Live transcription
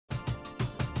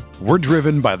We're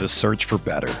driven by the search for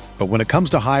better. But when it comes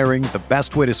to hiring, the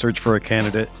best way to search for a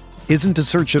candidate isn't to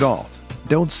search at all.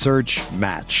 Don't search,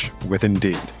 match with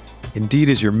Indeed. Indeed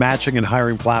is your matching and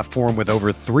hiring platform with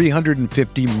over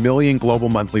 350 million global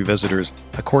monthly visitors,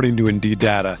 according to Indeed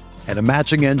data, and a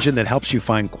matching engine that helps you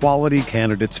find quality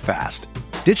candidates fast.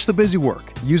 Ditch the busy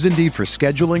work. Use Indeed for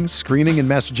scheduling, screening, and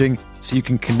messaging so you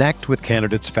can connect with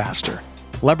candidates faster.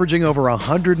 Leveraging over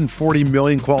 140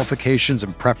 million qualifications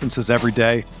and preferences every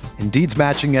day, Indeed's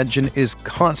matching engine is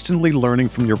constantly learning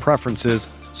from your preferences,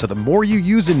 so the more you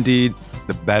use Indeed,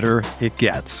 the better it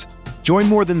gets. Join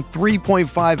more than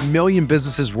 3.5 million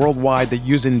businesses worldwide that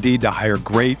use Indeed to hire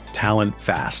great talent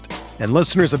fast. And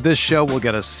listeners of this show will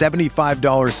get a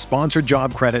 $75 sponsored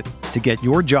job credit to get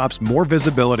your jobs more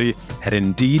visibility at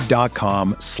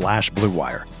Indeed.com/Blue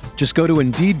Wire. Just go to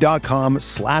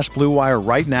Indeed.com/Blue Wire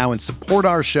right now and support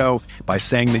our show by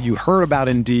saying that you heard about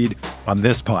Indeed on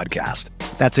this podcast.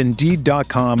 That's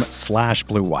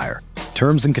Indeed.com/Blue Wire.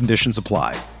 Terms and conditions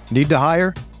apply. Need to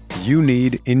hire? You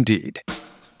need Indeed.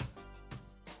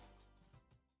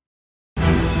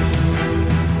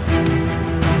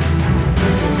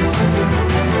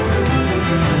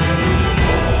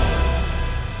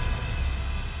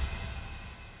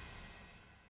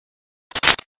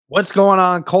 What's going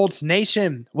on, Colts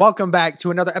Nation? Welcome back to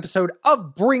another episode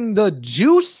of Bring the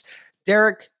Juice.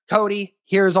 Derek, Cody,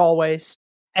 here as always.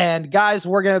 And guys,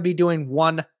 we're going to be doing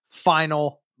one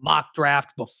final mock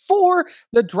draft before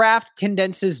the draft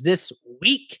condenses this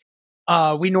week.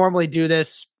 We normally do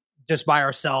this just by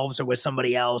ourselves or with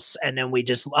somebody else, and then we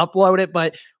just upload it.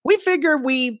 But we figured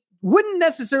we wouldn't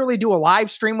necessarily do a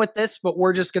live stream with this, but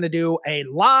we're just going to do a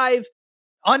live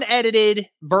unedited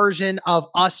version of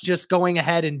us just going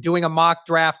ahead and doing a mock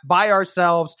draft by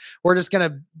ourselves. We're just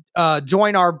going to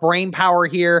join our brain power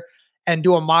here and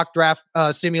do a mock draft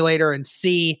simulator and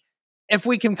see if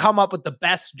we can come up with the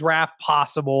best draft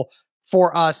possible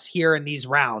for us here in these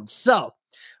rounds. So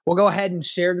we'll go ahead and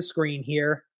share the screen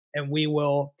here and we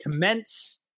will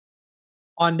commence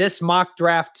on this mock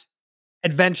draft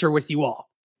adventure with you all.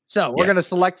 So we're going to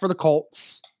select for the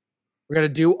Colts. We're going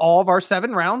to do all of our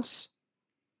 7 rounds.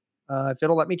 If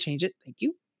it'll let me change it. Thank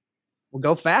you. We'll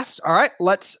go fast. All right,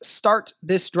 let's start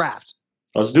this draft.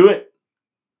 Let's do it.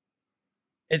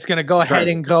 It's going to go ahead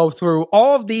and go through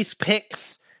all of these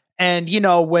picks. And, you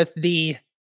know, with the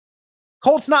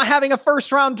Colts not having a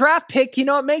first round draft pick, you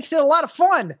know, it makes it a lot of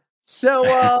fun. So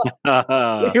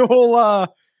we will,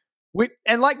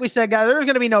 and like we said, guys, there's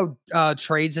going to be no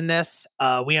trades in this.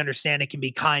 We understand it can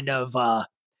be kind of,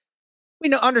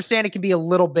 understand it can be a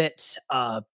little bit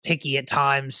picky at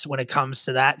times when it comes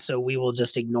to that. So we will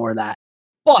just ignore that.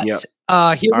 But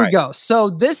here we go. So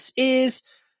this is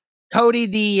Cody,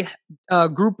 the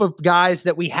group of guys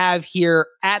that we have here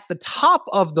at the top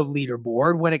of the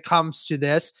leaderboard when it comes to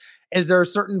this. Is there a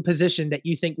certain position that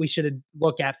you think we should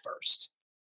look at first?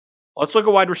 Let's look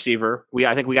at wide receiver.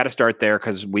 I think we got to start there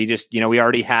because we just, we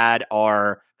already had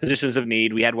our positions of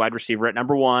need. We had wide receiver at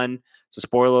number 1. So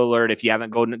spoiler alert, if you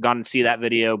haven't gone and see that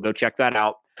video, go check that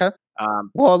out. Okay.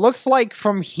 Well, it looks like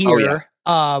from here,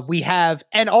 we have,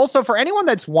 and also for anyone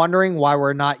that's wondering why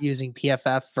we're not using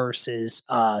PFF versus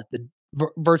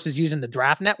using the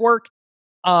Draft Network.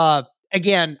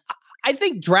 Again, I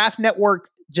think Draft Network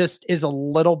just is a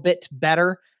little bit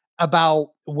better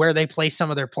about where they place some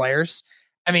of their players.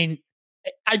 I mean,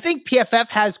 I think PFF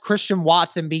has Christian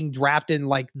Watson being drafted in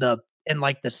like the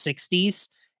 60s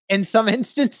in some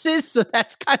instances. So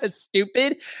that's kind of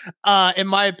stupid. In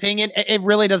my opinion, it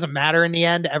really doesn't matter in the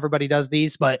end. Everybody does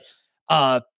these, but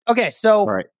okay. So,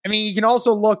 right. I mean, you can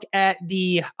also look at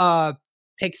the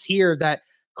picks here that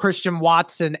Christian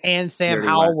Watson and Sam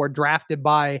Howell were drafted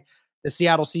by the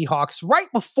Seattle Seahawks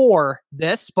right before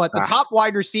this, but the top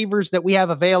wide receivers that we have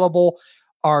available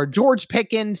are George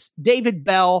Pickens, David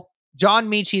Bell, John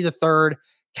Mechie III,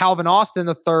 Calvin Austin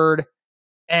III,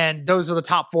 and those are the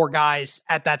top 4 guys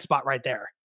at that spot right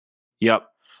there. Yep.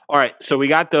 All right, so we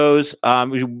got those.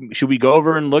 Should we go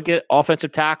over and look at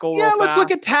offensive tackle? Yeah, let's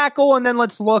look at tackle, and then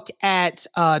let's look at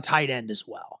tight end as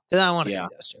well. Because I want to see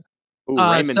those two. Ooh,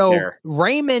 Raymond there.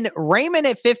 Raymond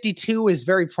at 52 is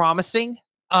very promising.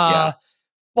 But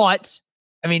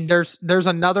I mean, there's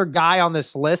another guy on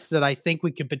this list that I think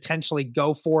we could potentially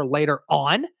go for later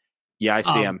on. Yeah, I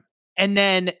see him. And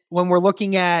then when we're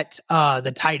looking at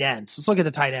the tight ends, let's look at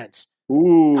the tight ends.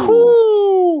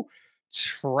 Ooh.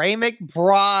 Trey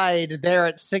McBride there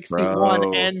at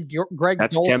 61 and Greg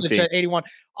Dulcich at 81.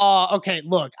 Okay,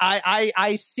 look,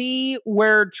 I see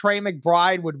where Trey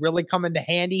McBride would really come into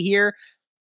handy here,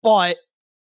 but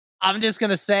I'm just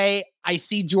gonna say I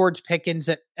see George Pickens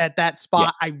at that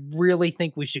spot. I really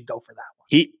think we should go for that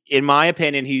one. In my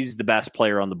opinion, he's the best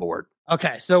player on the board.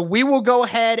 Okay, so we will go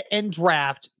ahead and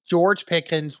draft George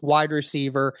Pickens, wide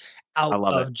receiver, out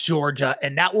of Georgia,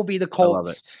 and that will be the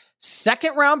Colts'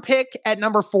 second round pick at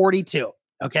number 42.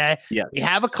 Okay, we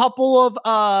have a couple of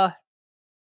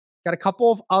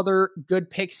other good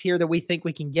picks here that we think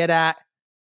we can get at.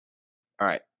 All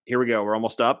right, here we go. We're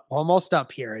almost up. Almost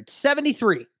up here. It's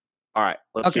 73. All right,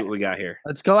 let's see what we got here.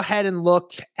 Let's go ahead and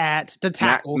look at the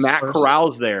tackles. Matt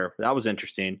Corral's there. That was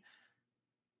interesting.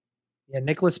 Yeah,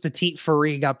 Nicholas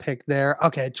Petit-Frere got picked there.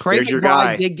 Okay, Trey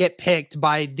McBride did get picked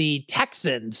by the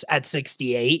Texans at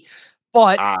 68,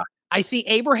 but I see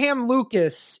Abraham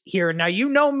Lucas here. Now, you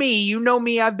know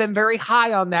me. I've been very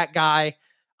high on that guy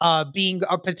being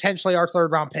potentially our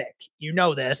third round pick. You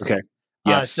know this. Okay.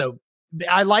 Yes. So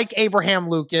I like Abraham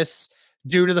Lucas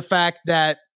due to the fact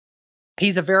that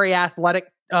he's a very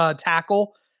athletic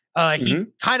tackle. He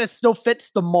kind of still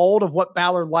fits the mold of what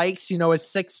Ballard likes, is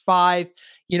 6'5",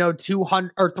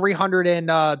 200 or 300 and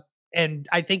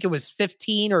I think it was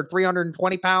 15 or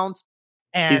 320 pounds.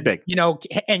 And, he's big.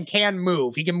 And can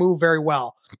move. He can move very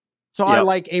well. So I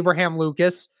like Abraham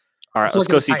Lucas. All right, let's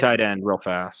go see tight end real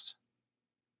fast.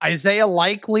 Isaiah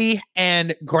Likely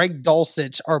and Greg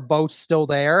Dulcich are both still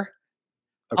there.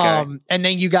 Okay. And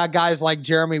then you got guys like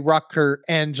Jeremy Rucker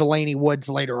and Jelani Woods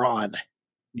later on.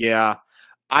 Yeah.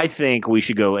 I think we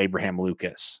should go Abraham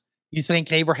Lucas. You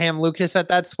think Abraham Lucas at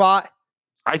that spot?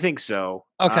 I think so.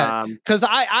 Okay. Because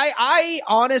I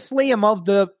honestly am of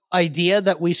the idea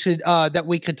that we should that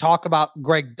we could talk about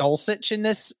Greg Dulcich in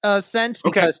this sense,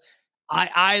 because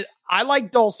I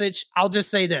like Dulcich. I'll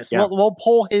just say this. Yeah. We'll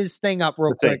pull his thing up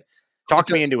real quick. Talk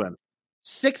me into him.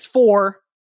 6'4",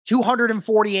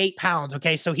 248 pounds.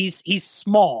 Okay, so he's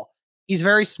small. He's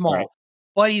very small. Right.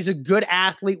 But he's a good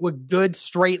athlete with good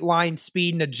straight line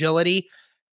speed and agility.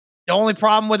 The only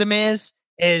problem with him is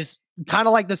kind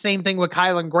of like the same thing with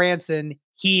Kylan Granson.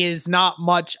 He is not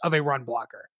much of a run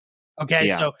blocker.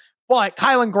 Okay, but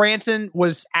Kylan Granson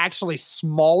was actually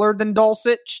smaller than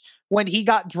Dulcich when he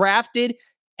got drafted,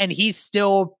 and he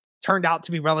still turned out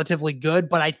to be relatively good.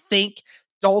 But I think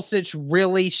Dulcich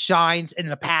really shines in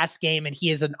the pass game, and he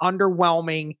is an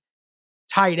underwhelming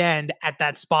tight end at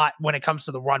that spot when it comes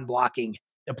to the run blocking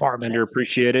department.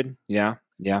 Underappreciated. Yeah.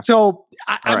 So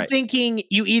I'm thinking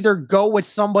you either go with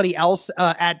somebody else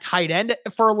at tight end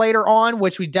for later on,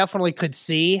 which we definitely could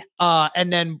see,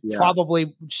 and then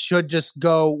probably should just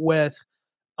go with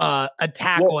a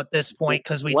tackle at this point,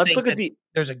 because we think that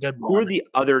there's a good one. Who are the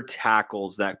other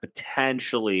tackles that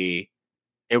potentially?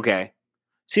 Okay,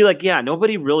 see,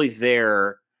 nobody really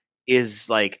there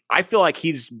is I feel like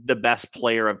he's the best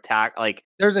player of tackle.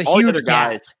 There's a huge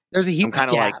gap. There's a huge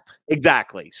gap.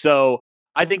 Exactly. So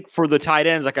I think for the tight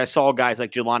ends, I saw guys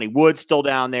like Jelani Woods still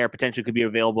down there, potentially could be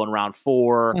available in round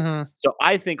 4. Mm-hmm. So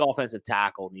I think offensive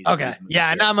tackle needs to be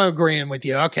and I'm agreeing with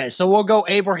you. Okay, so we'll go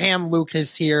Abraham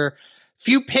Lucas here.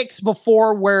 Few picks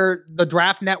before where the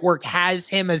Draft Network has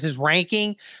him as his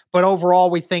ranking, but overall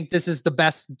we think this is the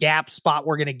best gap spot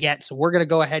we're going to get. So we're going to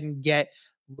go ahead and get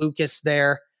Lucas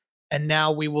there. And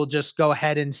now we will just go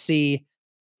ahead and see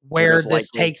where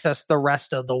this takes us the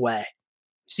rest of the way.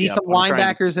 See some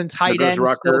linebackers and tight ends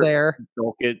still there.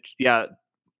 Dulcich,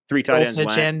 3 tight ends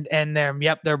went. And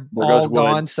they're all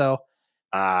gone. So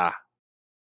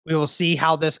we will see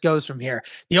how this goes from here.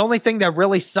 The only thing that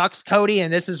really sucks, Cody,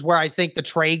 and this is where I think the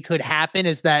trade could happen,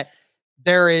 is that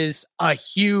there is a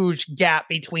huge gap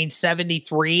between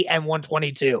 73 and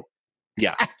 122.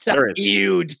 Yeah, that's a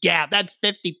huge gap. That's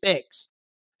 50 picks.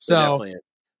 So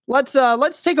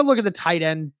let's take a look at the tight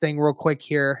end thing real quick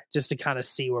here, just to kind of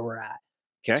see where we're at.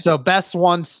 Okay. So best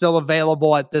one still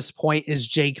available at this point is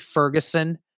Jake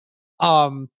Ferguson.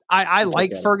 I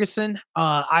like Ferguson.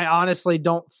 I honestly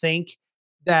don't think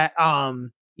that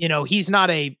he's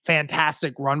not a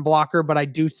fantastic run blocker, but I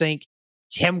do think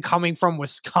him coming from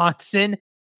Wisconsin,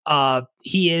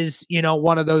 he is,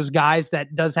 one of those guys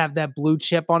that does have that blue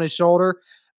chip on his shoulder.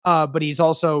 But he's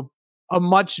also a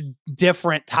much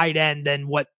different tight end than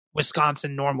what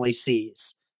Wisconsin normally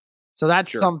sees. So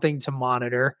that's something to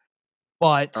monitor.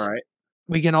 But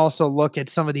we can also look at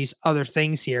some of these other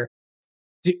things here.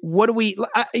 What do we,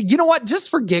 you know what? Just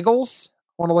for giggles,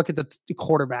 I want to look at the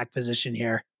quarterback position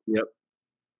here. Yep.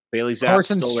 Bailey Zappe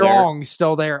Carson Strong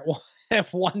still there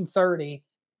at 130.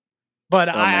 But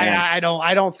I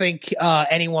don't think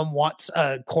anyone wants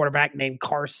a quarterback named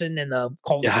Carson in the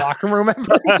Colts locker room ever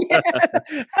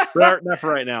again. Not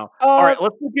for right now. All right,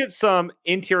 let's look at some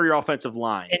interior offensive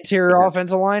line. Interior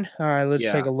offensive line? All right, let's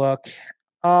take a look.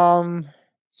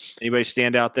 Anybody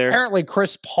stand out there? Apparently,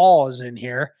 Chris Paul is in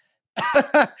here.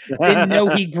 Didn't know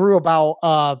he grew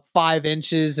about 5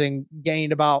 inches and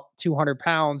gained about 200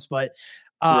 pounds, but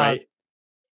Right.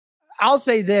 I'll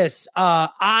say this.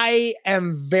 I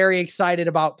am very excited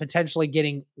about potentially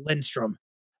getting Lindstrom.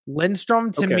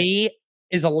 Lindstrom to Okay. me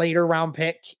is a later round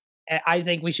pick. I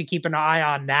think we should keep an eye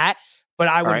on that, but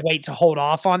I would right. wait to hold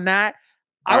off on that.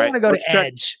 All I right, want to go let's to check.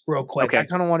 edge real quick. Okay. I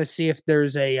kind of want to see if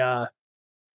there's a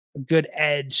good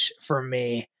edge for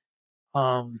me.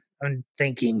 I'm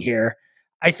thinking here.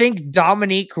 I think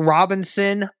Dominique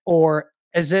Robinson or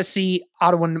Azesi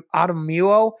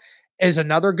Adamuo is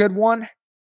another good one.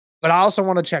 But I also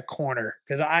want to check corner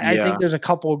because I Yeah. think there's a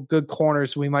couple of good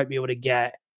corners we might be able to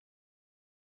get.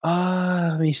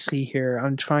 Let me see here.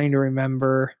 I'm trying to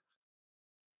remember.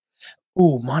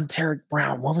 Ooh, Monteric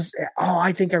Brown. What was that? Oh,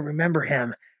 I think I remember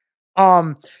him.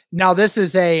 Now this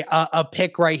is a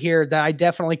pick right here that I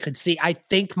definitely could see. I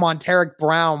think Monteric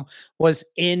Brown was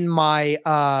in my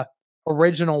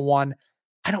original one.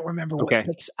 I don't remember what Okay.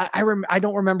 picks. I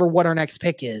don't remember what our next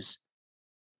pick is.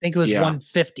 I think it was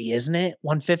 150, isn't it?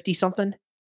 150 something.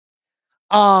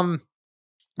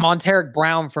 Monteric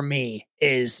Brown for me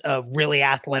is a really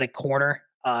athletic corner.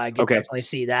 I can definitely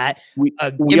see that. We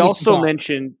also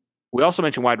mentioned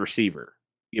wide receiver.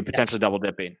 You potentially double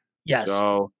dipping. Yes.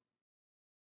 So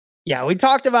yeah, we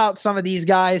talked about some of these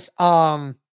guys.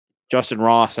 Justin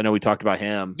Ross, I know we talked about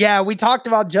him. Yeah, we talked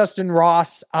about Justin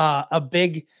Ross,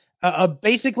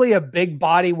 basically a big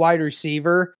body wide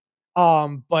receiver.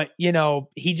 But you know,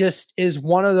 he just is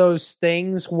one of those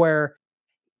things where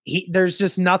there's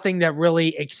just nothing that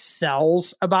really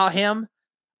excels about him.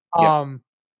 Sure.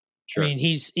 I mean,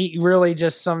 he really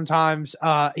just sometimes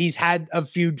he's had a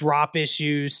few drop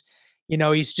issues. You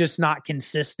know, he's just not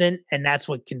consistent, and that's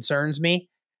what concerns me.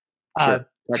 Sure.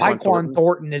 Tyquan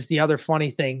Thornton is the other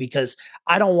funny thing because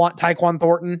I don't want Tyquan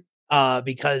Thornton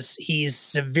because he's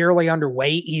severely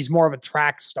underweight. He's more of a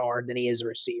track star than he is a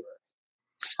receiver.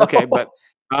 So, okay, but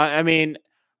I mean,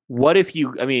 what if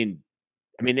you? I mean,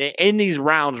 in these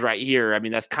rounds right here, I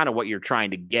mean, that's kind of what you're trying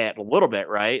to get a little bit,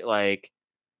 right? Like,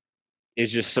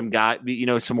 is just some guy, you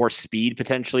know, some more speed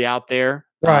potentially out there,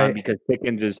 right? Because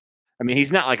Pickens is. I mean,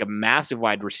 he's not like a massive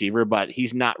wide receiver, but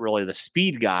he's not really the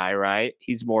speed guy, right?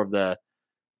 He's more of the.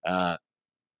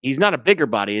 He's not a bigger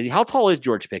body. Is he? How tall is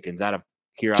George Pickens? Out of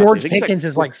curiosity, George Pickens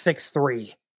is like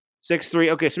 6'3".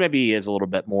 6'3". Okay, so maybe he is a little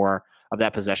bit more of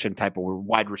that possession type of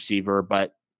wide receiver,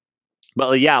 but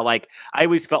yeah, like I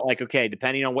always felt like, okay,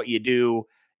 depending on what you do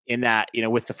in that, you know,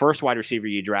 with the first wide receiver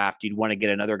you draft, you'd want to get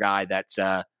another guy that's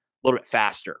a little bit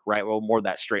faster, right? Well, more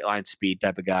that straight line speed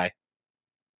type of guy.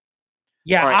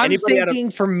 Yeah, right, I'm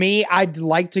thinking for me, I'd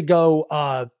like to go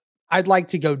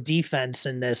defense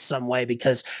in this some way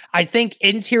because I think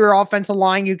interior offensive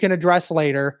line you can address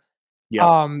later.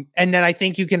 Yeah. And then I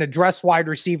think you can address wide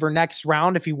receiver next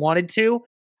round if you wanted to.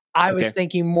 I was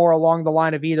thinking more along the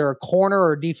line of either a corner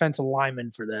or a defensive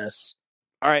lineman for this.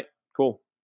 All right, cool.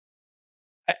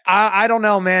 I don't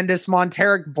know, man. This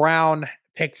Monteric Brown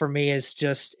pick for me is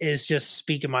just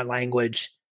speaking my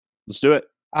language. Let's do it.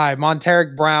 All right,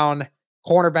 Monteric Brown,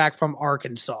 cornerback from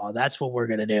Arkansas. That's what we're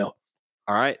gonna do.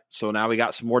 All right, so now we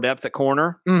got some more depth at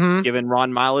corner, giving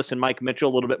Ron Miles and Mike Mitchell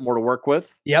a little bit more to work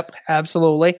with. Yep,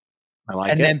 absolutely. I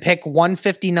like and it. Then pick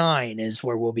 159 is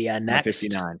where we'll be at next.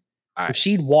 159. All right.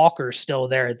 Rasheed Walker still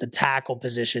there at the tackle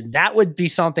position. That would be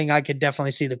something I could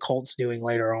definitely see the Colts doing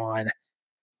later on.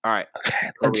 All right. Okay,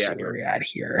 let's see where we're at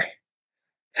here.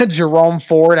 Jerome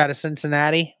Ford out of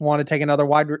Cincinnati. Want to take another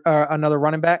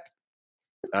running back?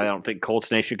 I don't think Colts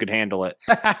Nation could handle it.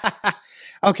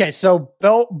 Okay, so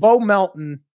Bo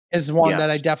Melton is one that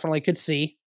I definitely could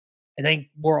see. I think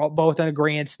we're both in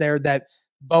agreement there that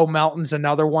Bo Melton's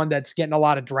another one that's getting a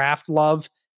lot of draft love.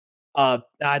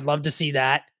 I'd love to see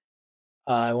that.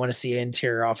 I want to see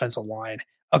interior offensive line.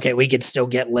 Okay, we could still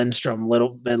get Lindstrom a little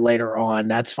bit later on.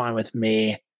 That's fine with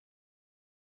me.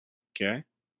 Okay.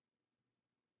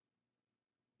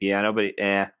 Yeah, nobody.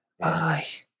 Yeah,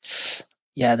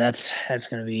 that's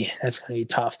gonna be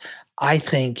tough. I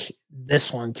think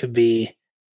this one could be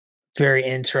very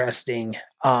interesting.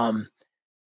 Man,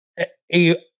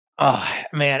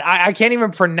 I can't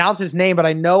even pronounce his name, but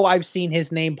I know I've seen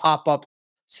his name pop up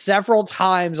several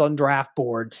times on draft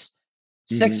boards.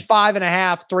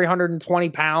 6'5.5", 320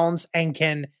 pounds,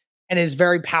 and is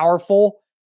very powerful.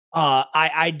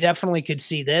 I definitely could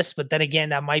see this, but then again,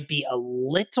 that might be a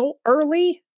little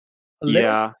early.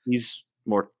 Yeah, he's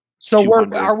more. So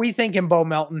are we thinking Bo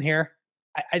Melton here?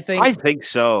 I think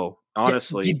so.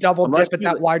 Honestly, you double dip at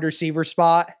that wide receiver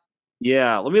spot.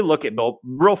 Yeah, let me look at Bo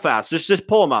real fast. Just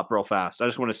pull him up real fast. I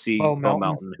just want to see Bo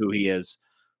Melton, who he is.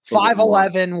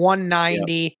 5'11",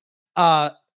 190.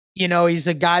 Yep. He's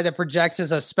a guy that projects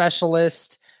as a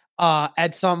specialist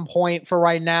at some point for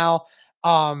right now.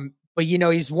 But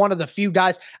he's one of the few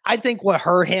guys. I think what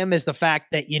hurt him is the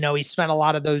fact that, he spent a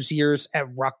lot of those years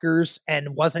at Rutgers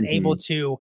and wasn't able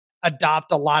to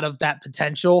adopt a lot of that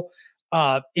potential.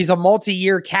 He's a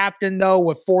multi-year captain though,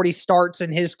 with 40 starts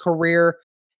in his career,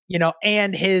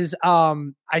 and his,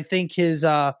 I think his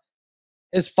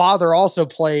father also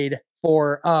played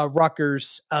for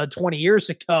Rutgers 20 years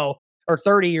ago or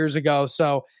 30 years ago.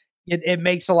 So it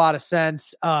makes a lot of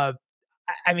sense.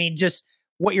 Just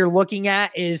what you're looking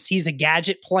at is he's a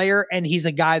gadget player, and he's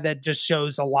a guy that just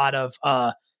shows a lot of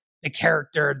the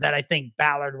character that I think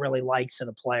Ballard really likes in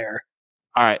a player.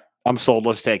 All right. I'm sold.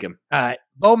 Let's take him. All right.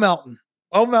 Bo Melton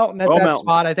at that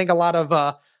spot. I think a lot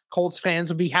of Colts fans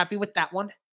would be happy with that one.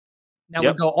 Now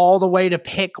we go all the way to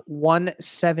pick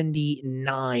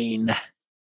 179.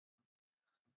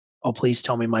 Oh, please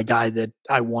tell me my guy that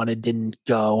I wanted didn't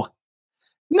go.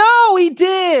 No, he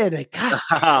did. Gosh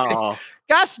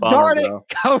darn it,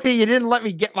 Cody. You didn't let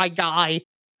me get my guy.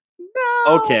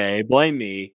 No. Okay, blame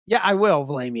me. Yeah, I will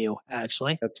blame you,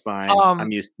 actually. That's fine.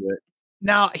 I'm used to it.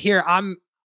 Now, here,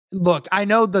 look, I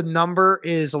know the number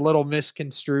is a little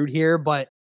misconstrued here, but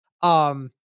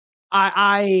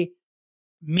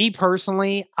me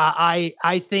personally,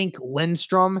 I think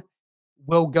Lindstrom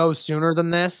will go sooner than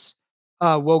this.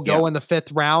 Will go in the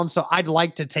 5th round. So I'd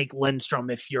like to take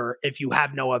Lindstrom if you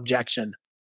have no objection.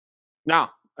 No,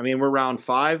 we're round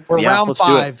 5. We're round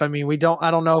 5. I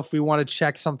don't know if we want to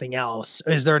check something else.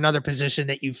 Is there another position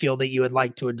that you feel that you would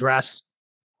like to address?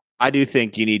 I do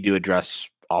think you need to address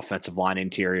offensive line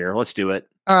interior. Let's do it.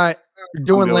 All right. We're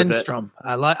doing Lindstrom.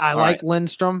 I like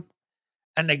Lindstrom.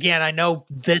 And again, I know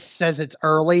this says it's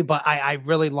early, but I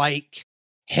really like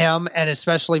him, and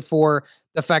especially for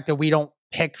the fact that we don't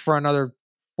pick for another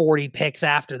 40 picks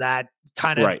after that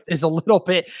kind of is a little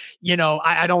bit,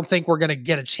 I don't think we're going to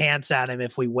get a chance at him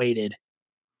if we waited.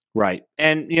 Right.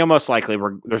 And, most likely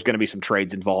there's going to be some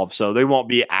trades involved, so they won't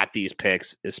be at these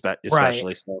picks,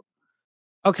 especially. So.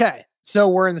 Okay. So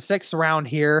we're in the 6th round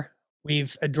here.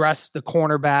 We've addressed the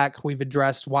cornerback. We've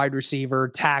addressed wide receiver,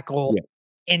 tackle,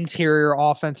 interior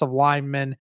offensive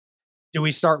lineman. Do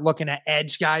we start looking at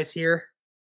edge guys here?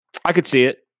 I could see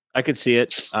it.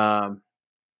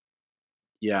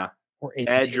 Yeah. Or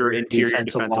edge or interior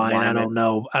defensive line. I don't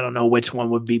know which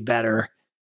one would be better.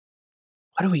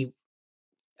 When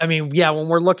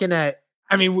we're looking at,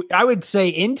 I would say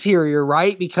interior,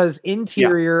 right? Because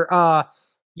interior,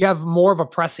 you have more of a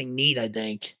pressing need, I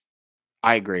think.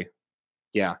 I agree.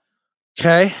 Yeah.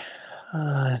 Okay.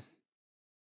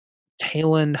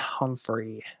 Taylon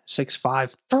Humphrey,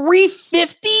 6'5",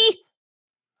 350.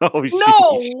 Oh,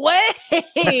 no way!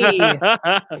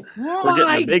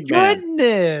 My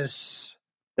goodness,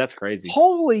 that's crazy.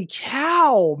 Holy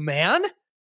cow, man,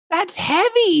 that's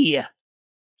heavy.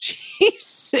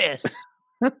 Jesus.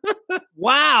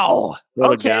 Wow.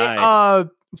 What okay.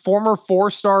 Former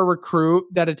 4-star recruit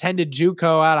that attended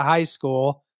JUCO out of high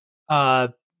school.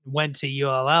 Went to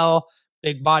ULL.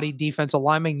 Big body defensive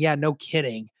lineman. Yeah, no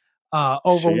kidding.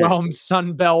 Overwhelmed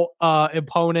Sun Belt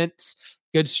opponents.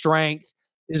 Good strength.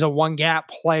 Is a 1-gap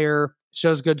player.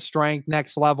 Shows good strength.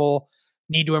 Next level.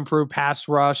 Need to improve pass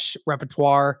rush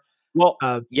repertoire. Well,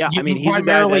 he's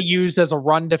primarily used as a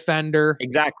run defender.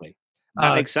 Exactly.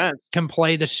 That makes sense. Can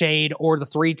play the shade or the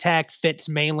 3-tech. Fits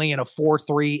mainly in a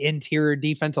 4-3 interior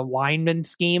defensive lineman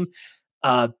scheme.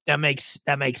 That makes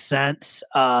sense.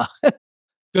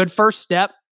 Good first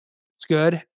step. It's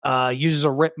good. Uses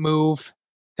a rip move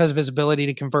because of his ability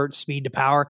to convert speed to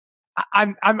power.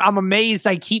 I'm amazed.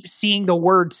 I keep seeing the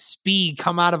word speed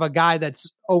come out of a guy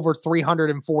that's over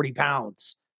 340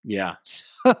 pounds. Yeah.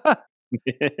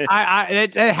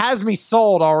 It has me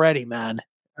sold already, man.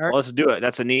 Well, let's do it.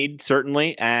 That's a need,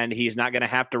 certainly, and he's not going to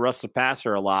have to rush the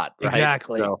passer a lot. Right?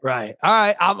 Exactly. So. Right. All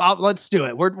right. Let's do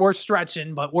it. We're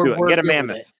stretching, but we're get a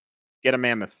mammoth. Get a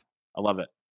mammoth. I love it.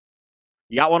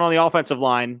 You got one on the offensive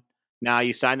line. Now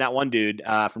you signed that one dude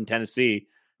from Tennessee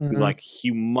who's like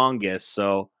humongous.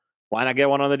 So why not get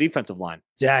one on the defensive line?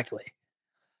 Exactly.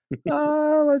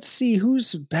 Let's see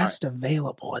who's best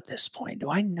available at this point.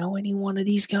 Do I know any one of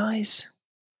these guys?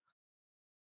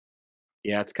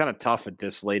 Yeah, it's kind of tough at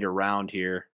this later round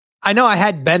here. I know I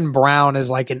had Ben Brown as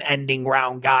like an ending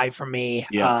round guy for me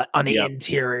on the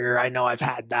interior. I know I've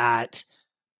had that.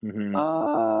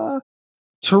 Mm-hmm.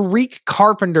 Tariq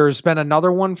Carpenter has been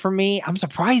another one for me. I'm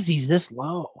surprised he's this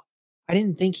low. I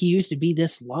didn't think he used to be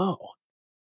this low.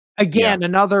 Again,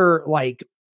 another like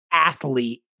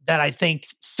athlete that I think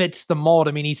fits the mold.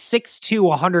 I mean, he's 6'2",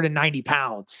 190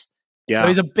 pounds. Yeah. So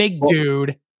he's a big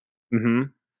dude.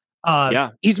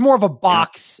 He's more of a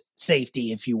box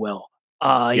safety, if you will.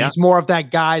 He's more of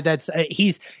that guy that's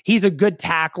he's a good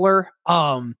tackler.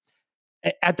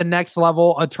 At the next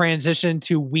level, a transition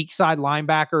to weak side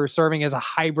linebacker, serving as a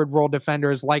hybrid role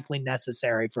defender is likely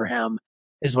necessary for him,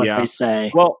 is what they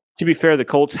say. Well, to be fair, the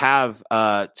Colts have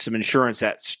some insurance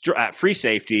at free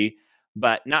safety,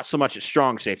 but not so much at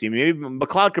strong safety. Maybe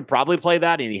McLeod could probably play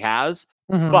that, and he has.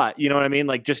 But you know what I mean?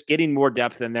 Like just getting more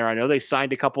depth in there. I know they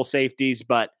signed a couple safeties,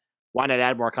 but why not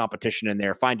add more competition in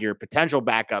there? Find your potential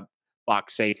backup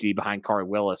box safety behind Khari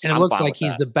Willis. And it looks like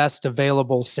he's the best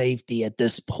available safety at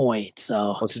this point.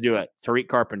 So let's do it. Tariq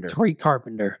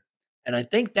Carpenter. And I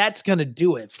think that's going to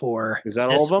do it for this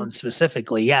all of them? One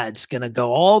specifically. Yeah, it's going to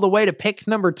go all the way to pick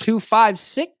number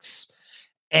 256.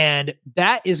 And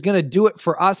that is going to do it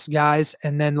for us, guys.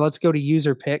 And then let's go to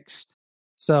user picks.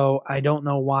 So I don't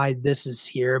know why this is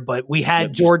here, but we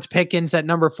had George Pickens at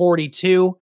number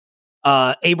 42.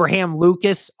 Abraham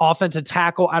Lucas, offensive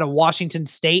tackle out of Washington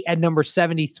State at number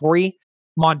 73.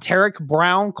 Monteric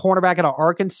Brown, cornerback out of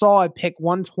Arkansas at pick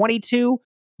 122.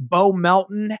 Bo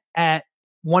Melton at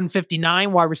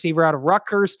 159, wide receiver out of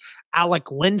Rutgers.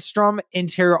 Alec Lindstrom,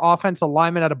 interior offensive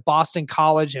lineman out of Boston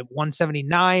College at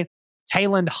 179.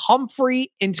 Taylon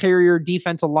Humphrey, interior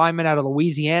defensive lineman out of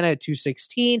Louisiana at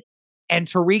 216. And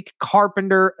Tariq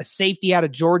Carpenter, a safety out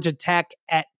of Georgia Tech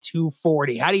at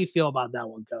 240. How do you feel about that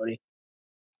one, Cody?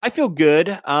 I feel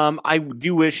good. I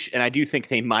do wish, and I do think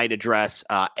they might address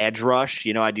edge rush.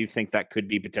 You know, I do think that could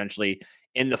be potentially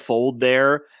in the fold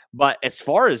there. But as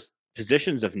far as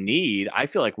positions of need, I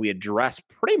feel like we address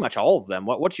pretty much all of them.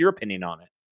 What's your opinion on it?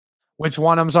 Which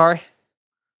one? I'm sorry.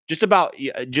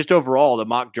 Just overall the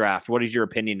mock draft. What is your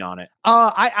opinion on it?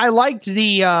 I liked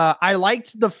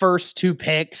the first two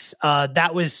picks.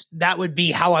 That would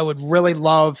be how I would really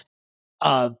love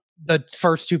the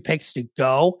first two picks to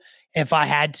go if I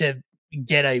had to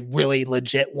get a really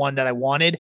legit one that I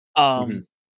wanted.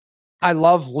 I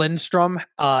love Lindstrom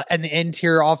and the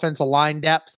interior offensive line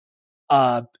depth.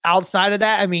 Outside of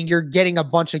that, I mean, you're getting a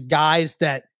bunch of guys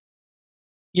that,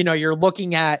 you know, you're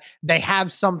looking at, they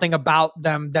have something about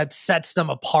them that sets them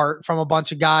apart from a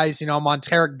bunch of guys. You know,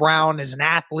 Monteric Brown is an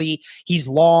athlete. He's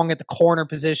long at the corner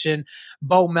position.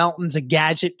 Bo Melton's a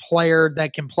gadget player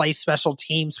that can play special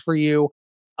teams for you.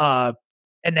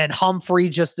 And then Humphrey,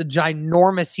 just a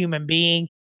ginormous human being.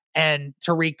 And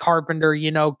Tariq Carpenter,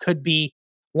 you know, could be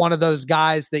one of those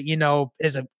guys that, you know,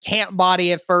 is a camp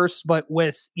body at first, but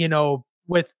with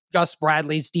Gus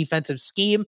Bradley's defensive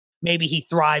scheme, maybe he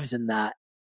thrives in that.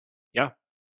 Yeah,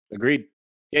 agreed.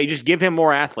 Yeah, you just give him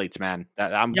more athletes, man.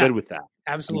 I'm good with that.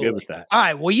 Absolutely. I'm good with that. All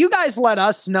right. Well, you guys let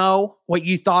us know what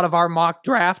you thought of our mock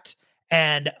draft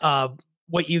and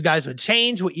what you guys would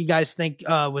change, what you guys think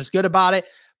was good about it.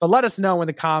 But let us know in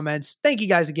the comments. Thank you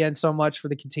guys again so much for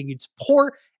the continued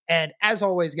support. And as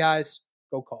always, guys,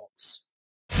 go Colts.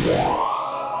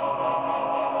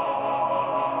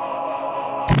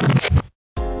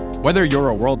 Whether you're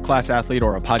a world-class athlete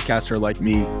or a podcaster like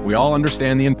me, we all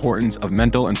understand the importance of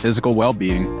mental and physical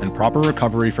well-being and proper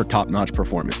recovery for top-notch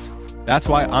performance. That's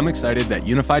why I'm excited that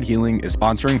Unified Healing is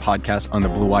sponsoring podcasts on the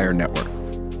Blue Wire Network.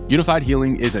 Unified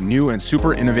Healing is a new and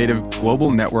super innovative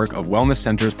global network of wellness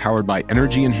centers powered by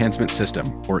Energy Enhancement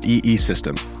System, or EE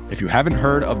System. If you haven't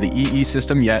heard of the EE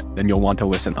System yet, then you'll want to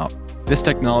listen up. This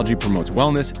technology promotes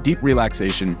wellness, deep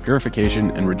relaxation,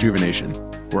 purification, and rejuvenation.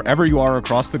 Wherever you are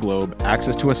across the globe,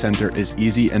 access to a center is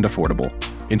easy and affordable.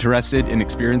 Interested in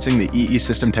experiencing the EE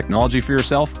System technology for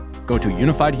yourself? Go to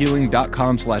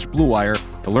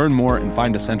unifiedhealing.com/bluewire to learn more and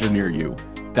find a center near you.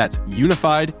 That's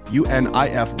unified,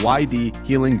 UNIFYD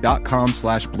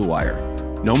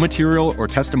healing.com/bluewire. No material or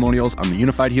testimonials on the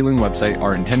Unified Healing website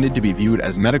are intended to be viewed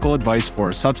as medical advice or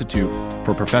a substitute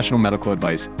for professional medical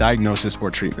advice, diagnosis,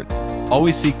 or treatment.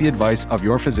 Always seek the advice of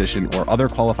your physician or other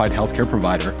qualified healthcare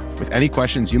provider with any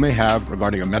questions you may have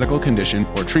regarding a medical condition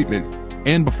or treatment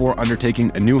and before undertaking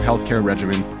a new healthcare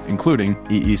regimen, including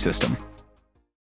EE System.